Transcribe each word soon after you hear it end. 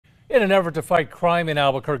In an effort to fight crime in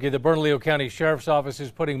Albuquerque, the Bernalillo County Sheriff's Office is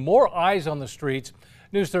putting more eyes on the streets.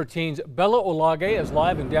 News 13's Bella Olage is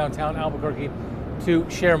live in downtown Albuquerque to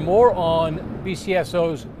share more on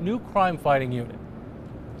BCSO's new crime fighting unit.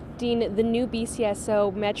 Dean, the new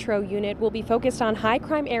BCSO Metro unit will be focused on high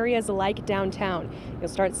crime areas like downtown. You'll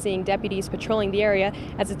start seeing deputies patrolling the area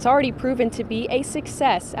as it's already proven to be a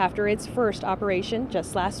success after its first operation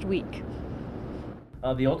just last week.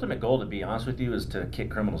 The ultimate goal, to be honest with you, is to kick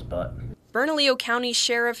criminals' butt. Bernalillo County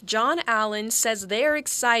Sheriff John Allen says they are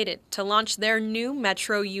excited to launch their new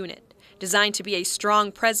Metro unit, designed to be a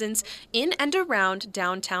strong presence in and around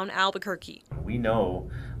downtown Albuquerque. We know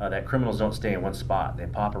that criminals don't stay in one spot. They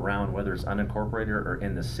pop around, whether it's unincorporated or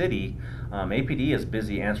in the city. APD is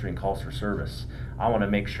busy answering calls for service. I want to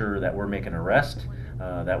make sure that we're making arrests,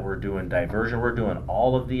 that we're doing diversion, we're doing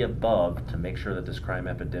all of the above to make sure that this crime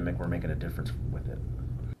epidemic, we're making a difference with it.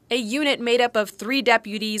 A unit made up of 3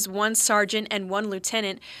 deputies, 1 sergeant, and 1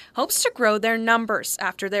 lieutenant hopes to grow their numbers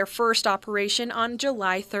after their first operation on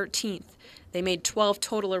July 13th. They made 12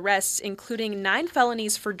 total arrests, including 9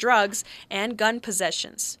 felonies for drugs and gun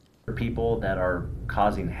possessions. People that are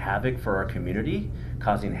causing havoc for our community,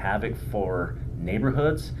 causing havoc for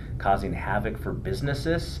neighborhoods, causing havoc for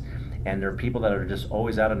businesses, and there are people that are just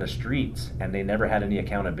always out on the streets and they never had any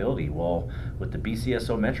accountability. Well, with the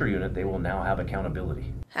BCSO Metro unit, they will now have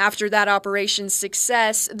accountability. After that operation's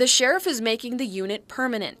success, the sheriff is making the unit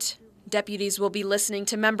permanent. Deputies will be listening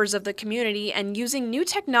to members of the community and using new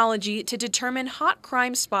technology to determine hot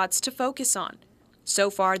crime spots to focus on. So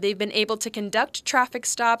far, they've been able to conduct traffic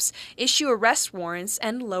stops, issue arrest warrants,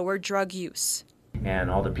 and lower drug use. And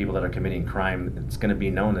all the people that are committing crime, it's going to be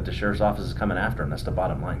known that the sheriff's office is coming after them. That's the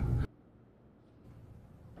bottom line.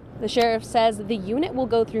 The sheriff says the unit will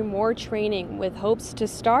go through more training with hopes to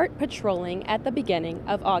start patrolling at the beginning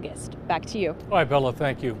of August. Back to you. All right, Bella,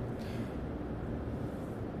 thank you.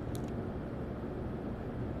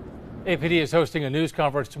 APD is hosting a news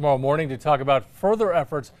conference tomorrow morning to talk about further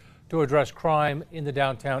efforts to address crime in the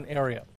downtown area.